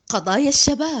قضايا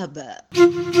الشباب.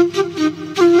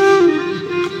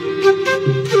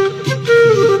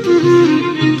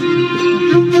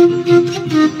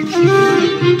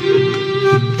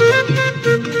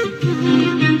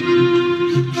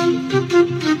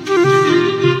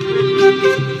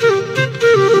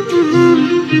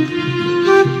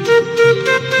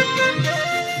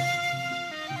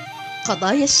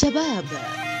 قضايا الشباب.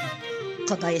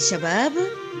 قضايا الشباب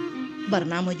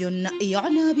برنامج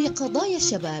يعنى بقضايا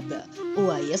الشباب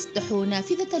ويفتح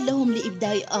نافذة لهم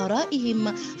لإبداء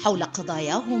آرائهم حول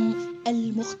قضاياهم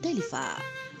المختلفة.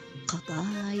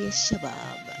 قضايا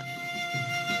الشباب.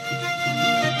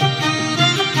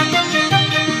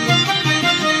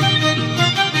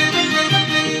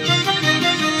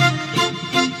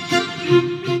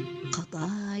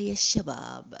 قضايا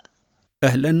الشباب.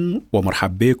 أهلا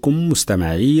ومرحبا بكم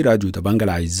مستمعي راديو دبنقا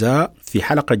الأعزاء في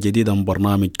حلقة جديدة من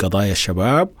برنامج قضايا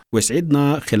الشباب.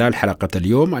 ويسعدنا خلال حلقة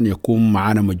اليوم أن يكون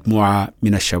معنا مجموعة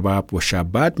من الشباب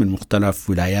والشابات من مختلف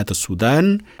ولايات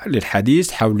السودان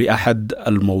للحديث حول أحد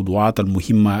الموضوعات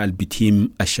المهمة اللي بتهم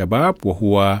الشباب،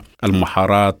 وهو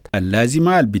المهارات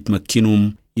اللازمة اللي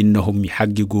بتمكنهم إنهم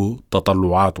يحققوا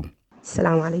تطلعاتهم.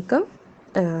 السلام عليكم.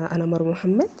 أنا مر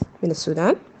محمد من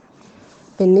السودان.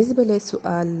 بالنسبة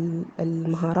لسؤال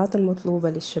المهارات المطلوبة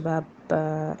للشباب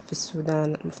في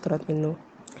السودان، المفترض إنه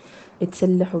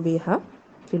يتسلحوا بيها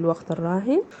في الوقت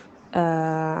الراهن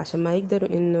عشان ما يقدروا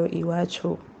إنه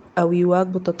يواجهوا أو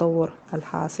يواكبوا التطور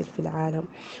الحاصل في العالم،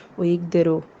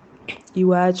 ويقدروا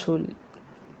يواجهوا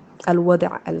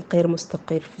الوضع الغير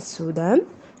مستقر في السودان.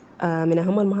 من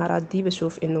أهم المهارات دي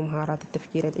بشوف إنه مهارات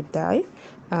التفكير الإبداعي.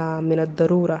 من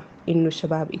الضرورة إنه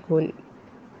الشباب يكون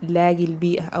لاقي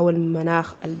البيئة أو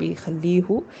المناخ اللي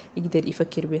بيخليه يقدر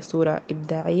يفكر بصورة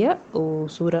إبداعية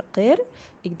وصورة غير،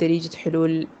 يقدر يجد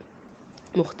حلول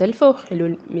مختلفة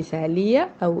وحلول مثالية،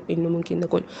 أو إنه ممكن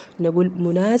نقول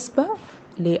مناسبة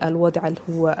للوضع اللي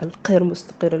هو الغير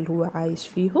مستقر اللي هو عايش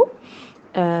فيه.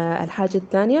 الحاجة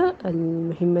الثانية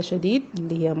المهمة شديد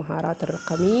اللي هي مهارات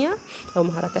الرقمية أو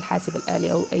مهارات الحاسب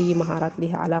الآلي، أو أي مهارات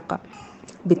لها علاقة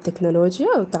بالتكنولوجيا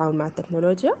أو التعامل مع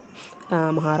التكنولوجيا.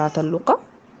 مهارات اللغة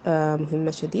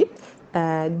مهمة شديد.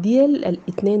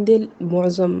 الاثنين ديل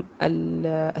معظم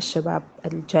الشباب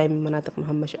الجاي من مناطق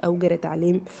مهمشة أو قرأ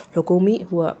تعليم حكومي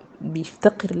هو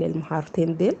بيفتقر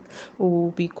للمهارتين ديل،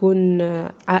 وبيكون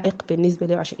عائق بالنسبة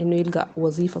له عشان إنه يلقى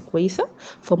وظيفة كويسة.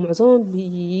 فمعظمهم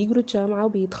بيقروا الجامعة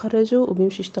وبيتخرجوا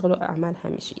وبيمشوا يشتغلوا أعمال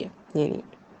هامشية، يعني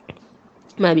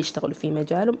ما بيشتغلوا في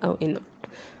مجالهم، أو إنه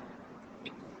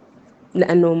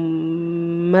لأنه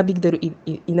ما بيقدروا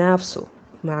ينافسوا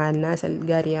مع الناس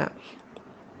القارية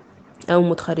أو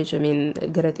متخرجة من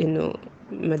قرأت إنه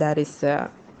مدارس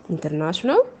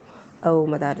international أو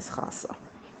مدارس خاصة.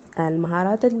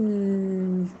 المهارات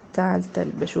الثالثة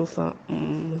اللي بشوفها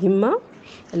مهمة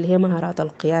اللي هي مهارات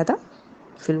القيادة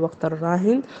في الوقت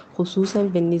الراهن، خصوصا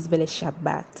بالنسبة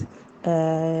للشابات.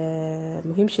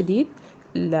 مهم شديد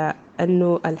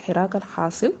لأنه الحراك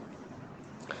الحاصل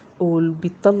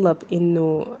وبيتطلب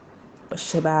إنه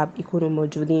الشباب يكونوا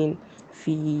موجودين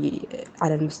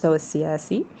على المستوى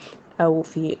السياسي أو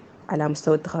على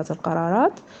مستوى اتخاذ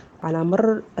القرارات. على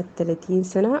مر 30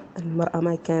 سنة المرأة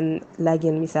ما كان لاقية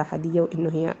المساحة دي وإنه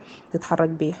هي تتحرك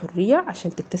بحرية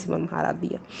عشان تكتسب المهارات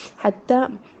دي. حتى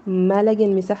ما لاقية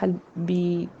المساحة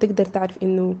بتقدر تعرف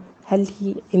إنه هل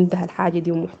هي عندها الحاجة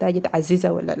دي ومحتاجة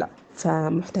تعززها ولا لا.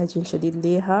 فمحتاجين شديد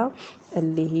ليها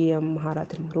اللي هي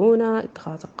مهارات المرونة،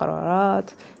 اتخاذ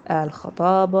القرارات،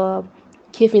 الخطابة،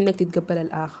 كيف إنك تتقبل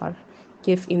الآخر،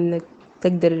 كيف إنك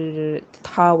تقدر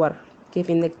تتحاور، كيف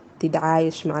إنك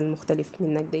تتعايش مع المختلف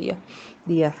منك.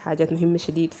 دي حاجات مهمة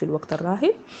شديد في الوقت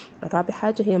الراهن. الرابع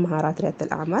حاجة هي مهارات ريادة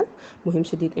الأعمال. مهم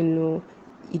شديد إنه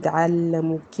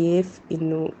يتعلموا كيف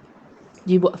إنه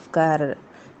يجيبوا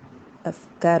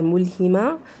أفكار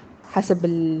ملهمة حسب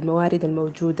الموارد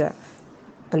الموجودة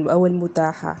أو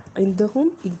المتاحة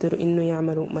عندهم، يقدروا إنه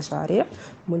يعملوا مشاريع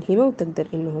ملهمة وتقدر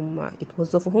إنهم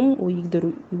يتوظفهم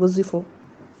ويقدروا يوظفوا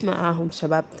معاهم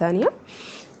شباب تانية.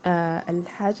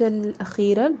 الحاجة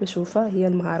الأخيرة اللي بشوفها هي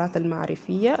المهارات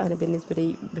المعرفية. أنا بالنسبة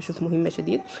لي بشوف مهمة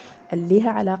شديد، اللي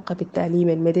لها علاقة بالتعليم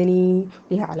المدني،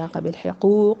 لها علاقة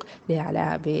بالحقوق، لها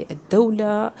علاقة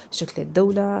بالدولة، شكل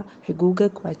الدولة،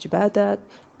 حقوقك واجباتك.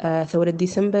 ثورة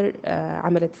ديسمبر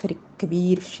عملت فرق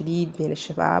كبير شديد بين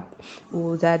الشباب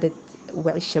وزادت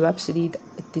وعي الشباب شديد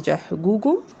اتجاه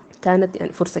حقوقهم. كانت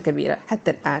يعني فرصة كبيرة.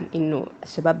 حتى الآن إنه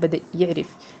الشباب بدأ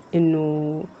يعرف إنه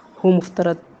هو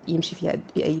مفترض يمشي في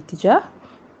أي اتجاه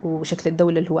وشكل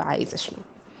الدولة اللي هو عايز شنو.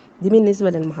 دي بالنسبة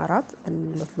للمهارات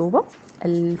المطلوبة.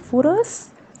 الفرص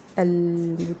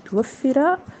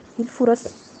المتوفرة هي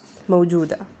الفرص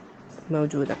موجودة،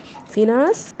 موجودة. في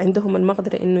ناس عندهم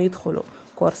المقدرة إنه يدخلوا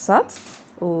كورسات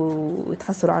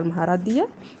ويتحصلوا على المهارات دي،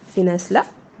 في ناس لا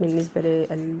بالنسبة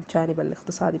للجانب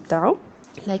الاقتصادي بتاعه.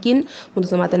 لكن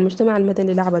منظمات المجتمع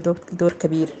المدني لعبت دور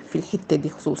كبير في الحتة دي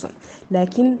خصوصا،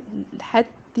 لكن لحد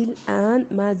الآن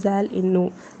ما زال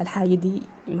إنه الحاجة دي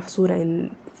محصورة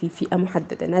في فئة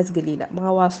محددة، ناس قليلة ما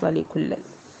واصلة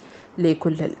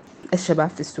لكل الشباب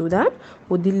في السودان.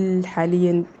 ودي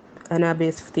حاليا أنا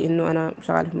بصفتي إنه أنا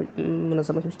شغالة في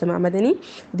منظمة مجتمع مدني،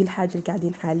 دي الحاجة اللي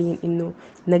قاعدين حاليا إنه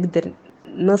نقدر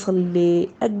نصل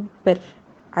لأكبر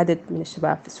عدد من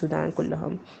الشباب في السودان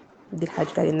كلهم. دي الحاجة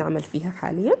قاعدين نعمل فيها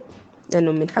حاليا،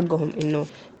 لأنه من حقهم إنه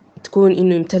تكون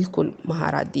إنه يمتلكوا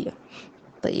المهارات دي.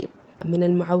 طيب، من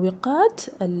المعوقات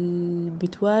اللي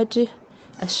بتواجه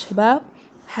الشباب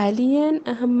حاليا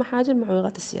أهم حاجة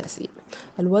المعوقات السياسية،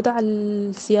 الوضع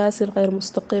السياسي الغير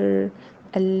مستقر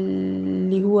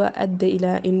اللي هو أدى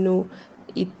إلى إنه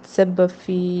يتسبب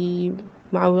في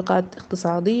معوقات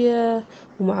اقتصادية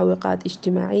ومعوقات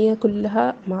اجتماعية،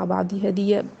 كلها مع بعضها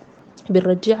دي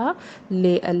بنرجعها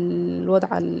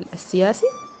للوضع السياسي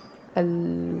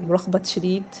الملخبط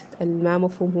شديد ما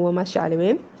مفهوم هو ماشي على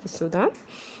وين في السودان.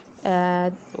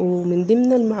 ومن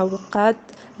ضمن المعوقات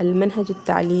المنهج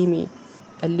التعليمي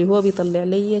اللي هو بيطلع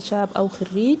لي شاب أو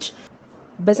خريج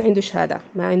بس عنده شهادة،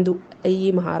 ما عنده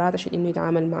أي مهارات عشان إنه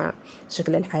يتعامل مع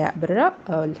شكل الحياة برا،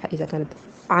 أو إذا كانت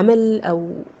عمل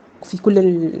أو في كل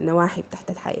النواحي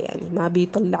تحت الحياة، يعني ما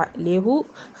بيطلع له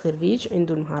خريج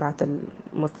عنده المهارات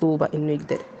المطلوبة إنه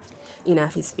يقدر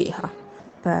ينافس بيها.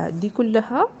 فدي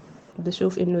كلها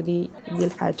بشوف إنه دي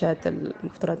الحاجات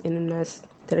المفترض إنه الناس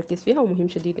تركز فيها، ومهم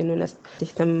شديد إنه الناس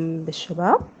تهتم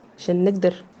بالشباب عشان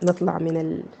نقدر نطلع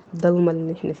من الظلمة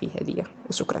اللي نحن فيها دي.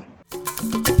 وشكرا.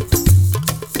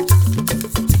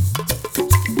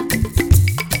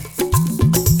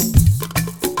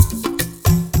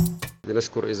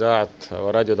 بنشكر إذاعة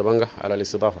وراديو دبنقا على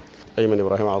الاستضافة. أيمن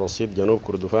إبراهيم عبد الصيد، جنوب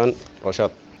كردفان،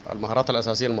 رشاد. المهارات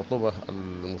الأساسية المطلوبة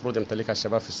المفروض يمتلكها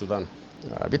الشباب في السودان.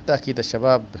 بالتأكيد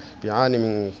الشباب بيعاني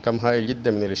من كم هائل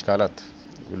جدا من الإشكالات،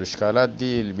 والإشكالات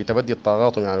دي بتبدي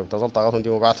طاقاتهم، يعني بتظل طاقاتهم دي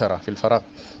مبعثرة في الفراغ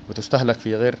وتستهلك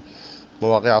في غير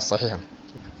مواقعها الصحيحة.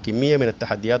 كمية من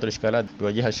التحديات والإشكالات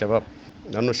بيواجهها الشباب،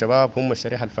 لأنه الشباب هم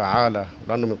الشريحة الفعالة،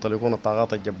 لأنهم يمتلكون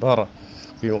الطاقات الجبارة.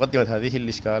 في مقدمة هذه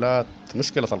الإشكالات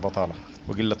مشكلة البطالة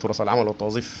وقلة فرص العمل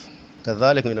والتوظيف.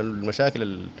 كذلك من المشاكل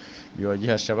اللي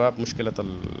بيواجهها الشباب مشكلة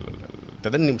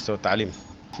تدني مستوى التعليم.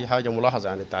 في حاجة ملاحظة،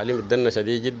 يعني التعليم اتدنى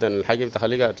شديد جدا، الحاجة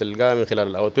بتخليها تلقاها من خلال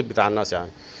الأوتبوت بتاع الناس،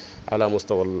 يعني على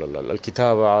مستوى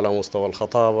الكتابة، على مستوى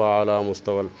الخطابة، على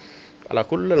مستوى على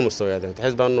كل المستويات. يعني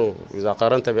تحس بأنه إذا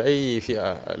قارنت بأي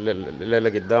فئة اللي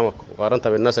قدامك وقارنت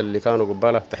بالناس اللي كانوا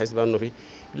قبالك تحس بأنه في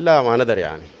لا ما ندر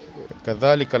يعني.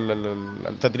 كذلك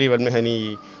التدريب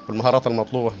المهني والمهارات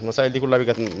المطلوبة، المسائل دي كلها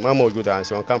بقت ما موجودة، يعني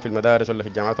سواء كان في المدارس ولا في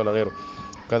الجامعات ولا غيره.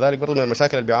 كذلك برضو من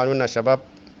المشاكل اللي بيعانوا منها الشباب،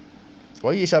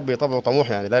 واي شاب بيطبعه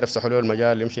طموح، يعني داير يفتحوا له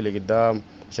المجال يمشي لقدام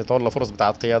عشان يتولى فرص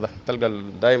بتاعت قيادة. تلقى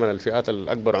دائما الفئات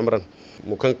الأكبر عمرا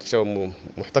مكنكشة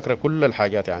ومحتكرة كل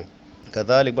الحاجات يعني.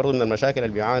 كذلك برضو من المشاكل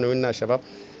اللي بيعانوا منها الشباب،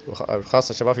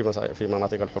 خاصة الشباب في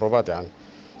مناطق الحروبات، يعني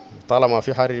طالما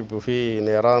في حرب وفي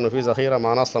نيران وفي ذخيرة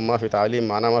معناه أصلا ما في تعليم،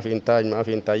 معناه ما في إنتاج، ما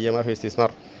في إنتاجية، ما في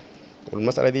استثمار.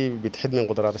 والمسألة دي بتحد من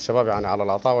قدرات الشباب يعني على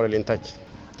العطاء والإنتاج.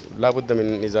 لا بد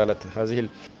من إزالة هذه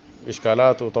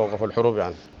الإشكالات وتوقف الحروب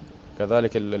يعني.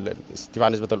 كذلك ارتفاع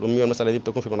نسبة الأمية، والمسألة دي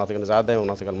بتكون في مناطق النزاعات دائما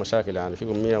ومناطق المشاكل، يعني في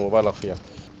أمية مبالغ فيها.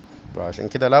 وعشان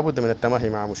كده لا بد من التماهي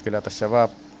مع مشكلات الشباب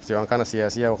سواء كانت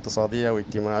سياسية واقتصادية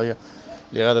واجتماعية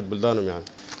لإغاثة بلدانهم يعني.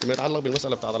 فيما يتعلق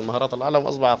بالمسألة بتاعت المهارات، العالم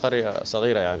أصبح قرية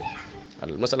صغيرة يعني.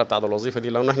 المسألة بتاعت الوظيفة دي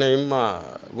لو نحن إما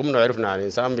قمنا وعرفنا يعني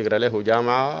إنسان بيقرأ له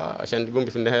جامعة عشان يقوم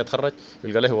في النهاية يتخرج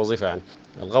يلقى له وظيفة، يعني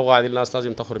الغوغاء دي الناس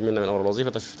لازم تخرج منها من أول الوظيفة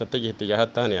تتجه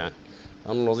اتجاهات تانية يعني.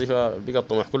 لأن الوظيفة بقت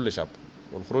طموح كل شاب،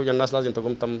 والخروج الناس لازم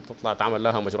تقوم تطلع تعمل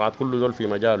لها مشروعات كل دول في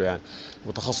مجاله يعني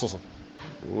وتخصصه.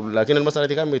 ولكن المسألة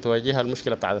دي كان بتواجهها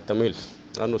المشكلة بتاعت التمويل،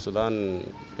 لأنه السودان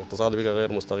اقتصادي بقى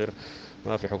غير مستقر،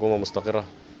 ما في حكومة مستقرة.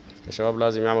 الشباب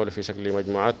لازم يعملوا في شكل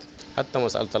مجموعات. حتى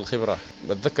مسألة الخبرة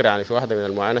بتذكر يعني في واحدة من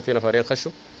المعاينات في نفرين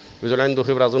خشوا بيقول عنده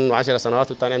خبرة أظن 10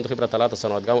 سنوات والثاني عنده خبرة 3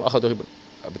 سنوات، قاموا أخذوا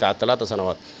بتاع 3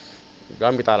 سنوات،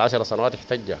 قام بتاع 10 سنوات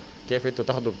احتج كيف انتوا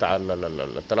تاخذوا بتاع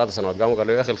 3 سنوات، قاموا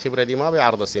قالوا يا اخي الخبره دي ما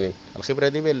بعرض السنين، الخبره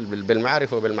دي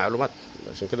بالمعرفه وبالمعلومات.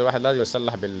 عشان كده الواحد لازم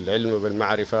يتسلح بالعلم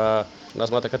وبالمعرفه،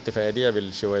 الناس ما تكتف ايديها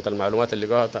بالشويه المعلومات اللي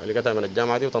لقيتها من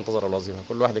الجامعه دي وتنتظر الوظيفه.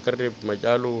 كل واحد يقرب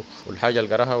مجاله والحاجه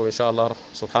اللي قراها، وان شاء الله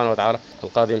سبحانه وتعالى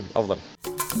القادم افضل.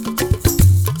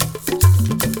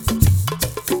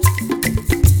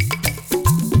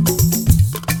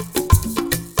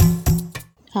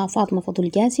 فاطمة فضل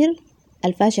جاسر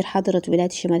الفاشر حضرت ولاية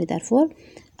شمال دارفور.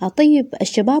 طيب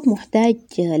الشباب محتاج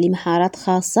لمهارات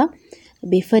خاصة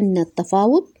بفن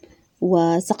التفاوض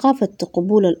وثقافة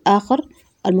قبول الآخر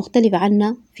المختلف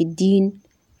عنا في الدين،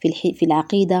 في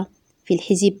العقيدة، في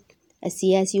الحزب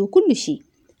السياسي وكل شيء.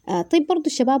 طيب برضو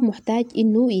الشباب محتاج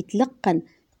إنه يتلقن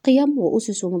قيم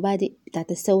وأسس ومبادئ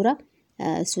بتاعت الثورة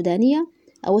السودانية،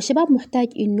 أو الشباب محتاج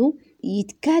إنه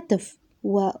يتكاتف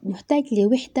ومحتاج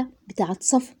لوحدة بتاعت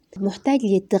صف، محتاج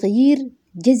لتغيير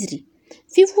جذري.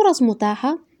 في فرص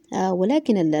متاحة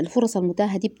ولكن الفرص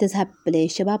المتاحة دي بتذهب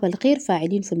للشباب الغير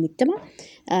فاعلين في المجتمع.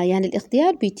 يعني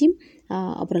الاختيار بيتم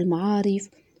عبر المعارف،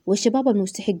 والشباب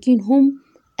المستحقين هم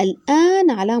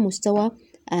الآن على مستوى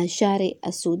الشارع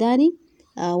السوداني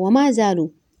وما زالوا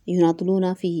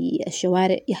يناضلون في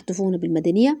الشوارع، يهتفون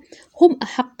بالمدنية، هم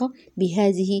أحق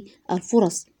بهذه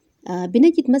الفرص.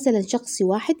 بنجد مثلا شخص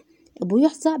واحد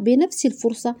بيحظى بنفس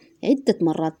الفرصة عدة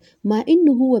مرات، مع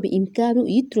إنه هو بإمكانه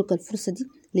يترك الفرصة دي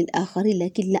للآخرين،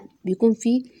 لكن لا، بيكون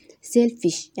في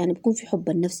سيلفيش، يعني بيكون في حب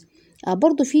النفس.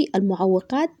 برضو في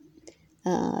المعوقات،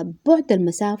 بعد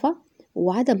المسافة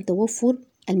وعدم توفر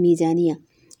الميزانية.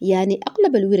 يعني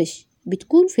أغلب الورش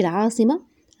بتكون في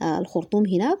العاصمة الخرطوم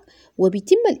هناك،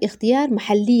 وبيتم الاختيار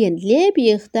محليا. ليه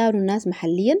بيختاروا الناس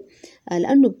محليا؟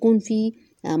 لأنه بيكون في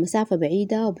مسافة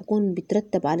بعيدة، وبيكون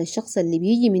بيترتب على الشخص اللي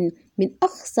بيجي من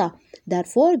أقصى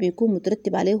دارفور، بيكون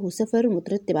مترتب عليه سفر،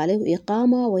 مترتب عليه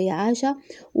إقامة وإعاشة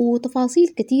وتفاصيل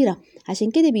كثيرة.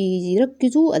 عشان كده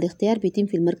بيركزوا الاختيار بيتم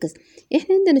في المركز.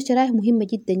 إحنا عندنا شرائح مهمة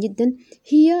جدا جدا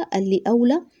هي اللي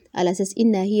أولى على أساس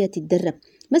إنها هي تتدرب.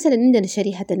 مثلا عندنا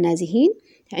شريحة النازحين،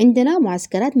 عندنا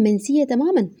معسكرات منسية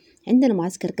تماما. عندنا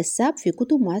معسكر كساب في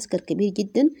كتب، معسكر كبير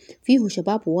جدا فيه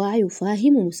شباب واعي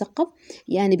وفاهم ومثقف،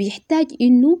 يعني بيحتاج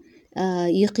إنه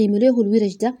يقيم له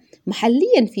الورش ده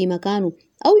محليا في مكانه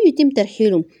أو يتم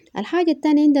ترحيلهم. الحاجة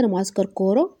الثانية عندنا معسكر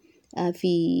كورو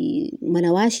في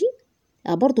منواشي،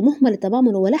 برضو مهملة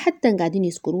تماما ولا حتى قاعدين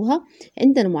يذكروها.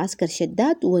 عندنا معسكر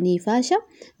شداد ونيفاشة،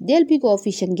 ديل بيقعوا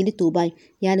في شنقلة وباي.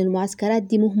 يعني المعسكرات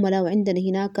دي مهملة. وعندنا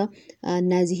هناك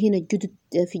النازحين الجدد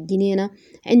في الجنينة.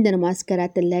 عندنا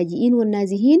معسكرات اللاجئين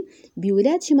والنازحين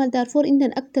بولاية شمال دارفور،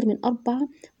 عندنا أكثر من 4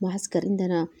 معسكر.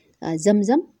 عندنا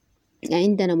زمزم،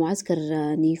 عندنا معسكر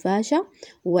نيفاشة،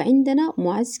 وعندنا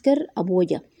معسكر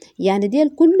أبوجة. يعني ديل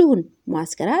كلهم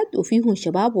معسكرات وفيهم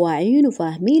شباب واعيين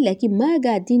وفاهمين، لكن ما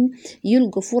قاعدين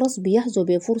يلقوا فرص، بيحظوا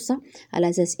بفرصة على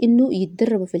أساس إنه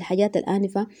يتدربوا في الحاجات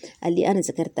الآنفة اللي أنا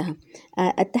ذكرتها.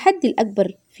 التحدي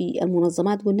الأكبر في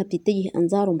المنظمات قلنا بتتجه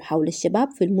أنظارهم حول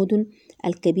الشباب في المدن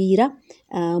الكبيرة،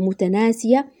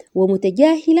 متناسية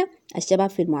ومتجاهلة الشباب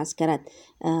في المعسكرات.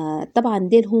 طبعا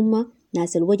ديل هم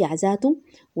ناس الوجع ذاتهم،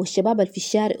 والشباب اللي في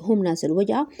الشارع هم ناس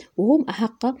الوجع، وهم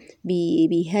أحق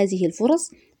بهذه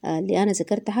الفرص اللي أنا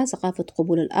ذكرتها: ثقافة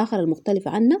قبول الآخر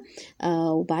المختلفة عنا،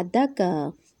 وبعد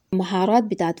ذاك مهارات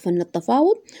بتاعت فن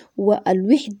التفاوض،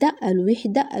 والوحدة.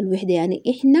 يعني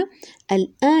إحنا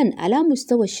الآن على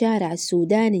مستوى الشارع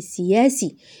السوداني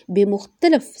السياسي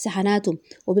بمختلف سحناتهم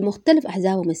وبمختلف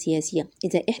أحزابهم السياسية،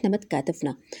 إذا إحنا ما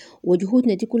تكاتفنا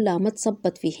وجهودنا دي كلها ما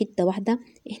تصبت في حتة واحدة،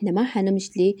 إحنا ما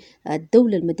حنمشي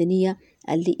للدولة المدنية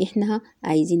اللي إحنا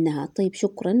عايزينها. طيب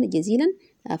شكرا جزيلا.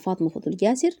 فاطمة فضل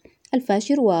جاسر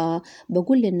الفاشر،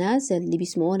 وبقول للناس اللي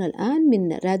بيسمعونا الآن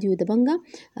من راديو دبنقا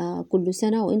كل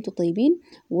سنة وإنتم طيبين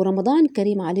ورمضان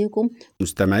كريم عليكم.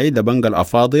 مستمعي دبنقا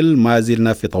الأفاضل، ما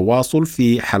زلنا في تواصل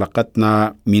في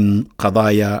حلقتنا من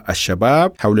قضايا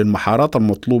الشباب حول المهارات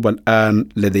المطلوبة الآن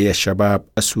لدي الشباب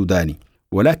السوداني،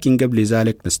 ولكن قبل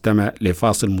ذلك نستمع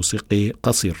لفاصل موسيقي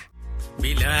قصير.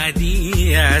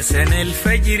 بلادي يا سنة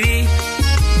الفجر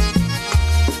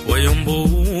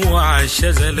وينبوع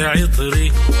الشزل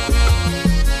عطري،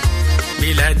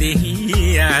 بلادي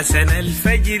يا سنة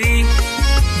الفجر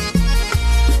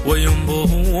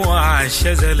وينبوع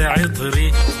الشزل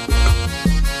عطري،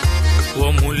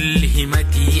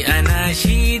 وملهمتي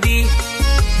أناشيدي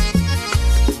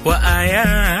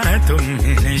وآيات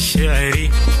من الشعر،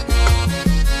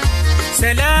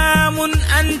 سلام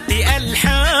أنت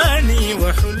ألحاني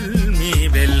وحلمي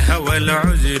بالهوى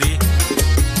العذري.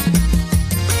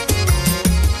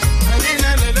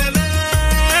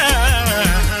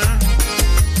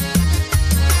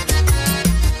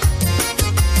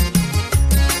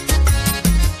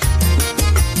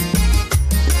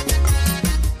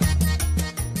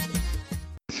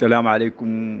 السلام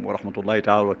عليكم ورحمة الله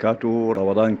تعالى وبركاته.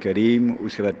 رمضان كريم.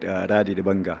 أسرة راديو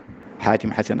دبنقا،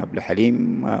 حاتم حسن عبد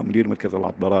الحليم، مدير مركز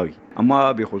العطبراوي.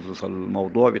 أما بخصوص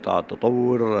الموضوع بتاع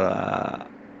التطور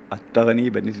التقني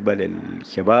بالنسبة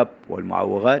للشباب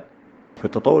والمعوقات،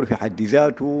 فالتطور في حد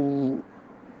ذاته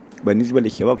بالنسبة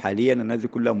للشباب حاليا الناس دي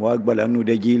كلها مواكبة، لأنه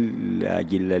ده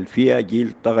جيل الفئة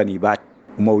جيل طغني بعد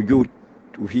وموجود.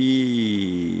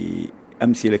 وفي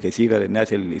أمثلة كثيرة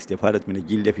للناس اللي استفادت من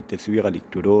الجيل ده في التسويق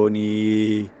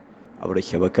الإلكتروني عبر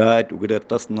الشبكات،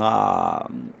 وقدرت تصنع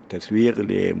تسويق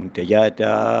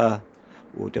لمنتجاتها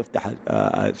وتفتح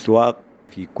أسواق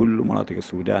في كل مناطق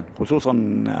السودان، خصوصا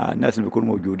الناس اللي بيكونوا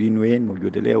موجودين وين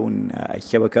موجودة لهم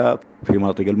الشبكة في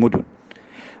مناطق المدن.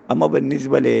 أما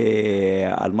بالنسبة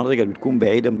للمناطق اللي بتكون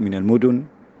بعيدة من المدن،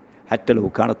 حتى لو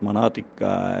كانت مناطق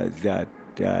ذات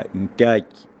إنتاج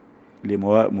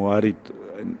لموارد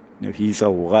نفيسة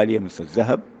وغالية مثل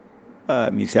الذهب،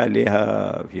 مثال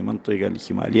لها في منطقة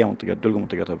الشمالية، منطقة دلقا،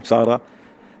 منطقة بصارة،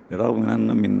 بالرغم من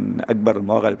أن من أكبر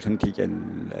المواقع اللي بتنتج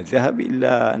الذهب،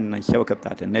 إلا أن الشبكة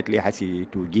بتاعت النت ليها حسي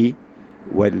 2G،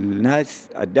 والناس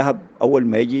الذهب أول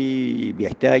ما يجي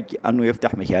بيحتاج أنه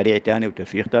يفتح مشاريع تانية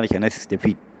وتسويق تاني عشان الناس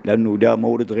تستفيد، لأنه ده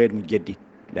مورد غير متجدد.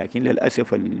 لكن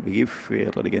للأسف اللي بيجي في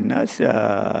طريق الناس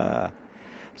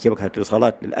شبكة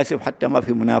الاتصالات للأسف حتى ما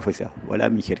في منافسة، ولا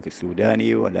من شركة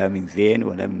السوداني ولا من زين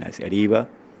ولا من ناس قريبة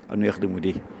أنه يخدموا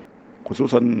دي.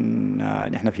 خصوصا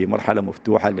نحن في مرحلة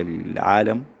مفتوحة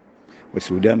للعالم،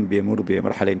 والسودان بيمر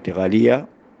بمرحلة انتقالية،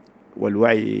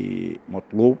 والوعي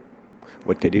مطلوب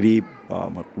والتدريب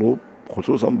مطلوب،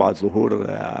 خصوصا بعد ظهور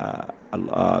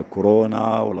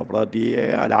الكورونا والأمراض دي.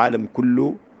 العالم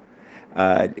كله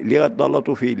ليه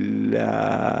ضلته في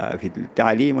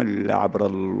التعليم عبر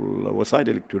الوسائل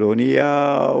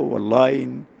الإلكترونية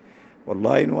واللاين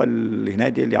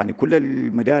والهنادي، يعني كل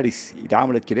المدارس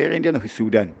اتعاملت كده عندنا في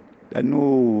السودان،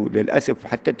 لأنه للأسف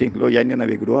حتى التكنولوجيا عندنا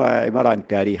بيقولوها عبارة عن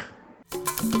تاريخ.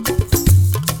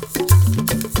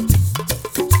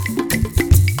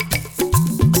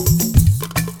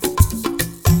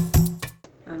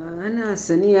 أنا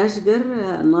سنية أشقر،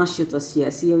 ناشطة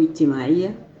سياسية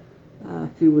واجتماعية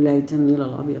في ولاية النيل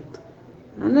الأبيض.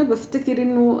 أنا بفتكر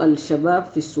إنه الشباب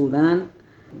في السودان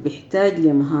بيحتاج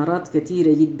لمهارات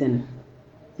كثيرة جدا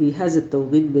في هذا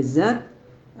التوقيت بالذات.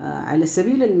 على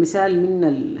سبيل المثال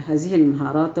من هذه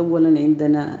المهارات، أولا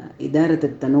عندنا إدارة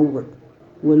التنوع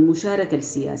والمشاركة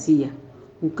السياسية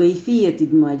وكيفية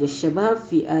إدماج الشباب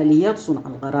في آليات صنع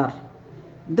القرار.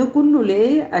 ده كله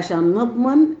ليه؟ عشان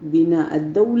نضمن بناء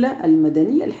الدولة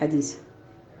المدنية الحديثة،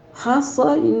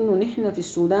 خاصة إنه نحن في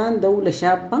السودان دولة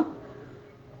شابة،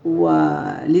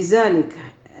 ولذلك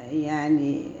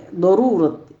يعني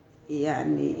ضرورة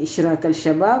يعني إشراك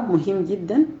الشباب مهم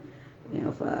جدا.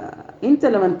 يعني فأنت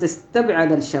لما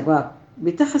تستبعد الشباب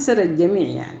بتخسر الجميع،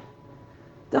 يعني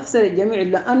تخسر الجميع،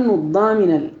 لأنه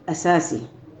الضامن الأساسي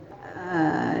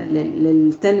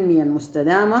للتنمية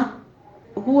المستدامة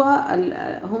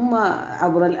هم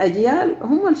عبر الأجيال،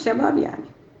 هم الشباب يعني.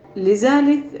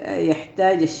 لذلك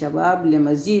يحتاج الشباب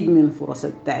لمزيد من فرص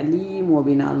التعليم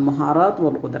وبناء المهارات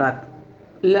والقدرات،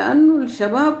 لأنه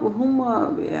الشباب هم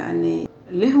يعني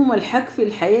لهم الحق في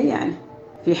الحياة، يعني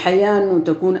في حياة أنه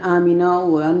تكون آمنة،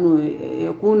 وأنه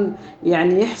يكون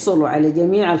يعني يحصلوا على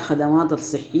جميع الخدمات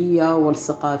الصحية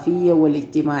والثقافية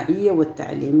والاجتماعية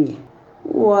والتعليمية،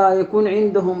 ويكون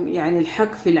عندهم يعني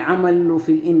الحق في العمل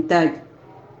وفي الإنتاج،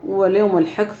 ولهم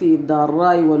الحق في إبداء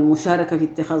الرأي والمشاركة في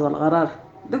اتخاذ القرار.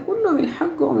 ده كله من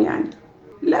حقهم يعني.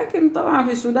 لكن طبعا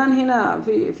في السودان هنا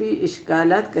في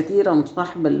إشكالات كثيرة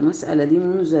مصاحبة المسألة دي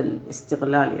منذ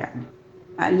الاستقلال يعني.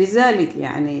 لذلك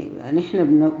يعني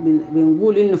نحن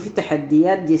بنقول إنه في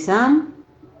تحديات جسام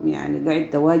يعني قاعد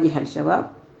تواجه الشباب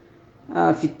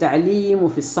في التعليم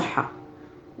وفي الصحة.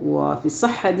 وفي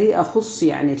الصحة دي أخص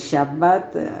يعني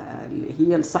الشابات اللي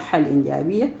هي الصحة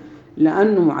الإنجابية،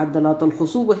 لأنه معدلات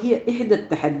الخصوبة هي إحدى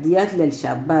التحديات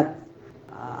للشابات.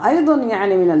 أيضا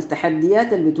يعني من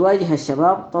التحديات اللي بتواجه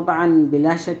الشباب طبعا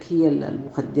بلا شك هي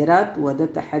المخدرات، وده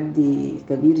تحدي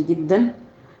كبير جدا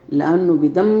لأنه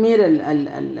بدمر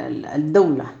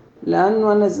الدولة،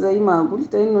 لأنه أنا زي ما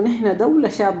قلت إنه نحن دولة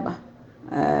شابة.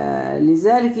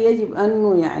 لذلك يجب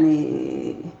أنه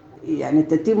يعني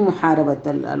تتم محاربة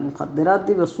المخدرات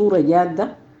دي بصورة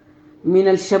جادة من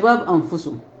الشباب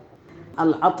أنفسهم.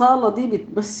 العطالة دي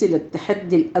بتمثل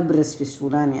التحدي الأبرز في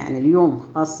السودان يعني اليوم،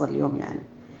 خاصة اليوم يعني،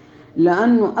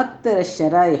 لأنه أكثر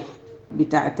الشرايح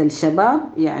بتاعة الشباب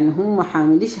يعني هم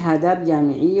حاملي شهادات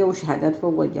جامعية وشهادات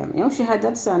فوق الجامعية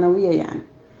وشهادات ثانوية، يعني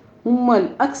هم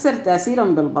الأكثر تأثيرا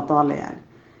بالبطالة، يعني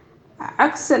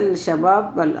عكس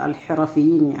الشباب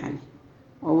الحرفيين يعني،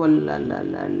 أو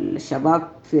الشباب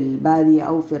في البادية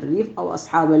أو في الريف أو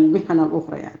أصحاب المهن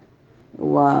الأخرى يعني.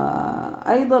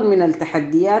 وأيضا من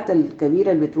التحديات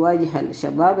الكبيرة اللي بتواجه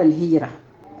الشباب الهجرة،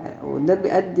 وده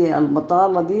بيؤدي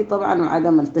البطالة دي طبعا،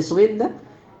 وعدم التشغيل ده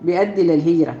بيؤدي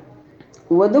للهجرة،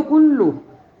 وده كله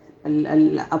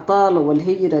الأطالة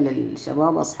والهجرة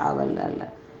للشباب أصحاب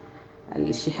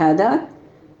الشهادات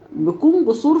بيكون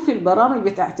قصور في البرامج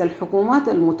بتاعت الحكومات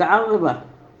المتعاقبة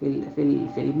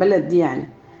في البلد دي. يعني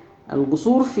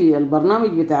القصور في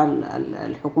البرنامج بتاع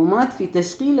الحكومات في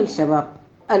تشغيل الشباب.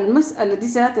 المسألة دي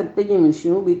ذاتها بتجي من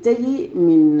شنو؟ بتجي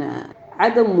من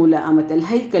عدم ملائمة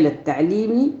الهيكل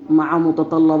التعليمي مع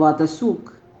متطلبات سوق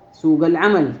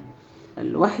العمل.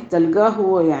 الواحد تلقاه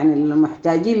هو يعني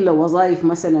محتاجين لوظائف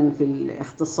مثلا في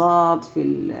الاقتصاد، في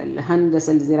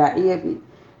الهندسة الزراعية،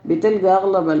 بتلقى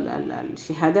أغلب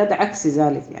الشهادات عكس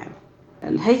ذلك. يعني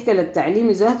الهيكل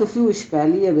التعليمي ذاته فيه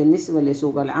إشكالية بالنسبة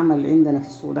لسوق العمل عندنا في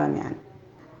السودان. يعني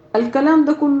الكلام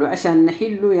ده كله عشان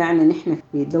نحله، يعني نحن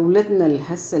في دولتنا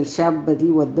الهسه الشابة دي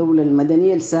والدولة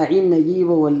المدنية الساعين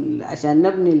نجيبه عشان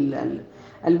نبني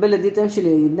البلد دي تمشي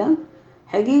لقدام.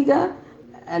 حقيقة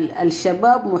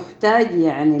الشباب محتاج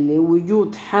يعني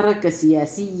لوجود حركة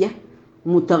سياسية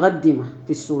متقدمة في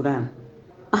السودان.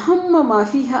 أهم ما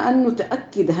فيها أن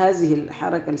نتأكد هذه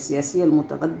الحركة السياسية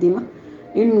المتقدمة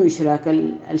إنه إشراك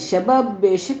الشباب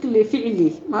بشكل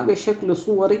فعلي، ما بشكل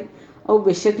صوري أو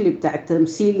بشكل بتاع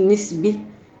تمثيل نسبي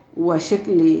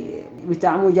وشكل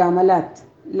بتاع مجاملات.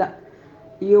 لا،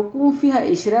 يكون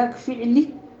فيها إشراك فعلي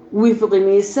وفق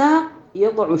ميثاق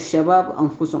يضع الشباب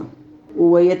أنفسهم،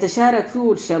 ويتشارك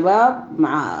فيه الشباب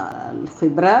مع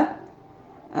الخبرات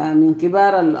من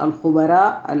كبار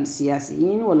الخبراء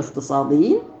السياسيين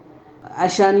والاقتصاديين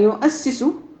عشان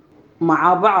يؤسسوا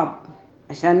مع بعض،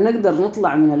 عشان نقدر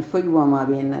نطلع من الفجوة ما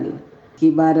بين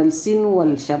كبار السن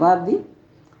والشباب دي.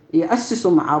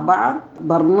 يأسسوا مع بعض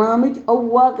برنامج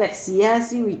أو واقع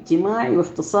سياسي واجتماعي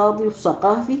واقتصادي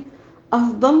وثقافي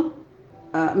أفضل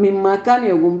مما كان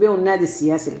يقوم به النادي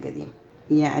السياسي القديم.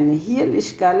 يعني هي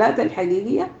الإشكالات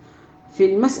الحقيقية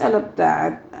في المسألة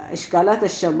بتاعت إشكالات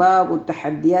الشباب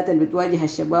والتحديات اللي بتواجه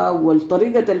الشباب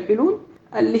والطريقة الحلول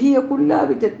اللي هي كلها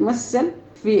بتتمثل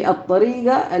في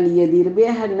الطريقة اللي يدير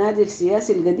بها النادي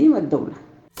السياسي القديم الدولة.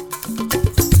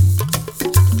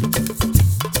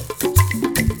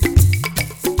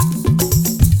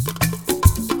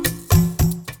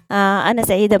 أنا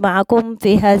سعيدة معكم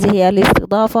في هذه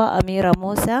الاستضافة أميرة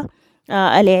موسى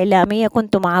الإعلامية.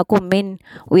 كنت معكم من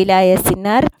ولاية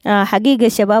سنار. حقيقة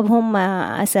الشباب هم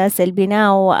أساس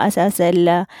البناء وأساس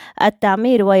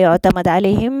التعمير، ويعتمد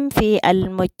عليهم في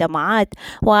المجتمعات،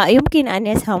 ويمكن أن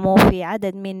يسهموا في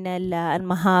عدد من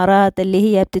المهارات اللي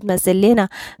هي بتتمثل لنا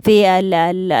في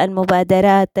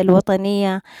المبادرات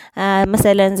الوطنية،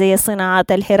 مثلا زي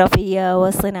الصناعات الحرفية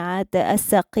والصناعات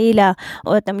الثقيلة،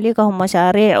 وتمليكهم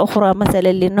مشاريع أخرى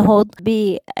مثلا للنهوض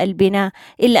بالبناء.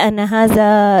 إلا أن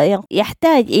هذا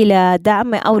يحتاج إلى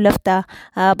دعم أو لفتة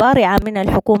بارعة من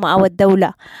الحكومة أو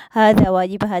الدولة. هذا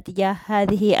واجبها تجاه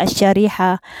هذه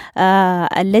الشريحة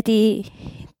التي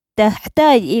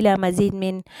تحتاج إلى مزيد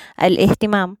من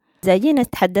الاهتمام. إذا جينا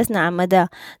تحدثنا عن مدى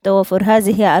توفر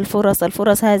هذه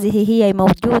الفرص هذه هي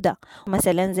موجودة،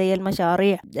 مثلا زي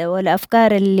المشاريع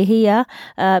والأفكار اللي هي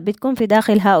بتكون في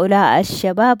داخل هؤلاء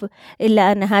الشباب،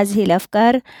 إلا أن هذه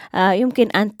الأفكار يمكن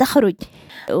أن تخرج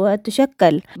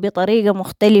وتشكل بطريقة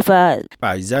مختلفة.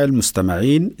 أعزائي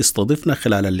المستمعين، استضفنا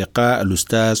خلال اللقاء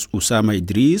الأستاذ أسامة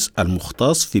إدريس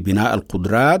المختص في بناء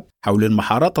القدرات حول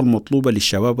المهارات المطلوبة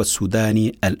للشباب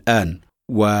السوداني الآن،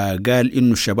 وقال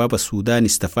إنه الشباب السوداني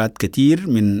استفاد كثير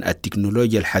من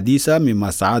التكنولوجيا الحديثة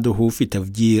مما ساعده في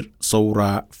تفجير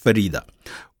ثورة فريدة،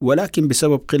 ولكن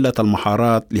بسبب قلة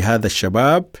المهارات لهذا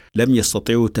الشباب لم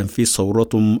يستطيعوا تنفيذ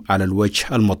ثورتهم على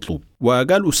الوجه المطلوب.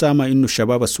 وقال أسامة إنه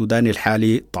الشباب السوداني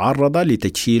الحالي تعرض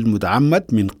لتجهيل متعمد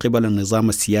من قبل النظام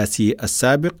السياسي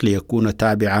السابق ليكون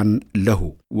تابعا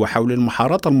له. وحول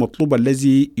المهارات المطلوبة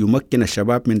الذي يمكن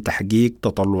الشباب من تحقيق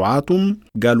تطلعاتهم،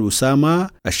 قال أسامة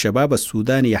الشباب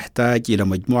السوداني يحتاج إلى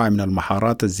مجموعة من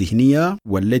المهارات الذهنية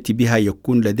والتي بها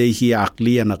يكون لديه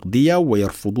عقلية نقدية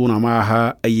ويرفضون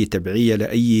معها أي تبعية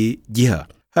لأي جهة.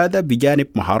 هذا بجانب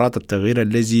مهارات التغيير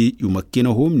الذي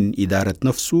يمكنه من إدارة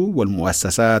نفسه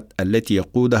والمؤسسات التي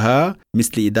يقودها،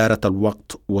 مثل إدارة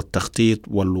الوقت والتخطيط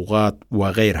واللغات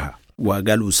وغيرها.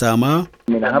 وقال أسامة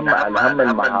من أهم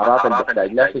المهارات اللي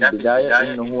بيحتاج لها في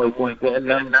البداية إنه هو يكون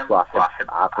فعلا صاحب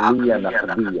عقلية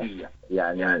نقدية،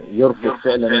 يعني يرفض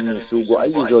فعلا إنه يسوقوا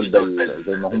أي زول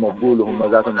زي ما هم بيقولوا،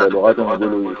 هم ذاتهم بلغاتهم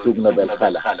يقولوا يسوقنا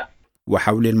بالخلا.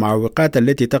 وحول المعوقات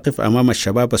التي تقف أمام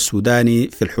الشباب السوداني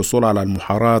في الحصول على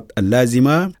المهارات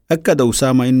اللازمة، أكد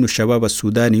أسامة أن الشباب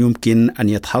السوداني يمكن أن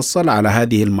يتحصل على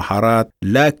هذه المهارات،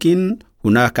 لكن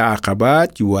هناك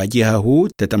عقبات يواجهه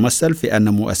تتمثل في أن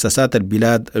مؤسسات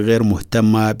البلاد غير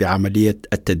مهتمة بعملية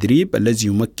التدريب الذي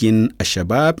يمكن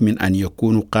الشباب من أن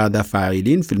يكونوا قادة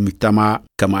فاعلين في المجتمع،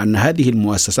 كما أن هذه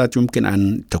المؤسسات يمكن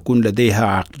أن تكون لديها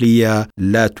عقلية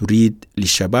لا تريد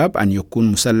للشباب أن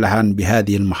يكون مسلحا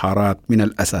بهذه المهارات من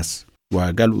الأساس.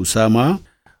 وقال أسامة: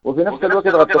 وفي نفس الوقت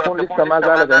قد تكون لسه ما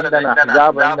زالت عندنا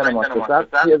أحزاب وعندنا مؤسسات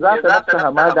هي ذات نفسها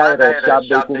ما دايرة الشاب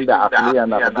ده يكون بعقلية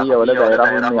نقدية ولا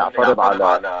دايره إنه يعترض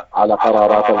على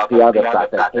قرارات القيادة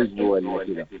بتاعت الحزب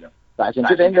وكذا. فعشان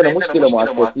كده عندنا مشكلة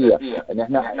مؤسسية إن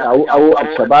إحنا أو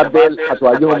الشباب ديل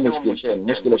حتواجههم مشكلتين.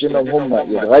 مشكلة إنهم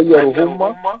هم يتغيروا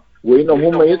هم، وإنهم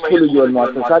هم يدخلوا جوا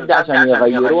المؤسسات دي عشان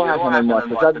يغيروها، عشان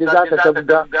المؤسسات دي ذاتها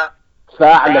تبقى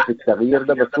فاعلة في التغيير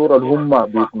ده بالصورة اللي هم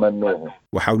بيتمنوها.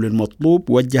 وحول المطلوب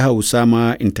وجه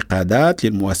أسامة انتقادات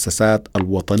للمؤسسات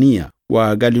الوطنية،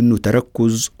 وقال إنه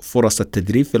تركز فرص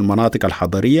التدريب في المناطق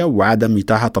الحضرية وعدم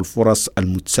إتاحة الفرص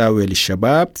المتساوية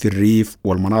للشباب في الريف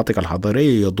والمناطق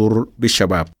الحضرية يضر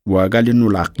بالشباب. وقال إنه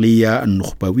العقلية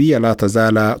النخبوية لا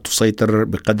تزال تسيطر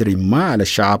بقدر ما على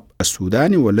الشعب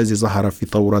السوداني والذي ظهر في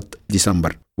ثورة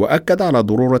ديسمبر. وأكد على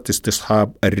ضرورة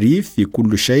استصحاب الريف في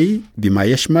كل شيء بما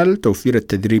يشمل توفير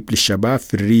التدريب للشباب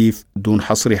في الريف دون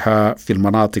حصرها في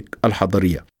المناطق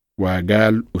الحضرية.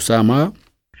 وقال أسامة: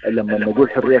 لما نقول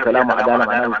حرية كلام وعدالة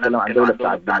معناه نتكلم عن دولة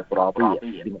بتاعت الديمقراطية.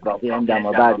 الديمقراطية عندها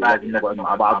مبادئ لازم نقعد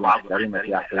مع بعض ونحترمها،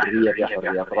 فيها حرية، فيها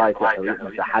حرية رأي، فيها حرية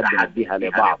مساحات بنديها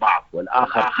لبعض،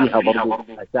 والآخر فيها برضو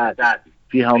أساس،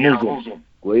 فيها نظم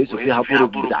كويس، وفيها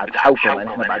طرق بتاعت حوكمة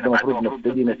نحن بعد المفروض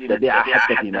نبتدي نتبعها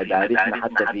حتى في مدارسنا،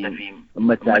 حتى في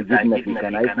مساجدنا، في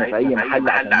كنائسنا، في أي محل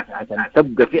عشان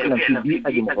تبقى فعلا في بيئة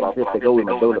ديمقراطية تقوم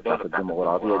الدولة بتاعت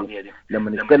الديمقراطية دي.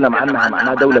 لما نتكلم عنها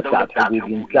معناها دولة بتاعت حقوق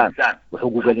الإنسان،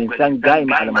 وحقوق الإنسان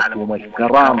قائمة على مفهوم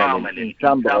الكرامة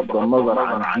للإنسان بغض النظر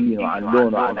عن دينه، عن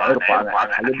لونه، عن عرقه، عن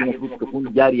الحاجات دي المفروض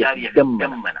تكون جارية في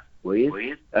دمنا كويس.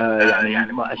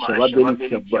 يعني الشباب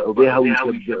يتشبعوا بها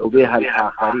ويشبعوا بها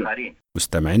الآخرين.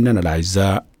 مستمعينا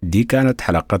الأعزاء، دي كانت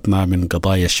حلقتنا من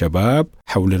قضايا الشباب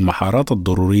حول المهارات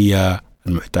الضرورية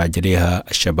المحتاج إليها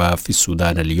الشباب في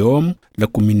السودان اليوم.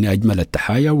 لكم مني أجمل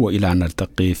التحايا، وإلى أن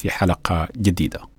نلتقي في حلقة جديدة.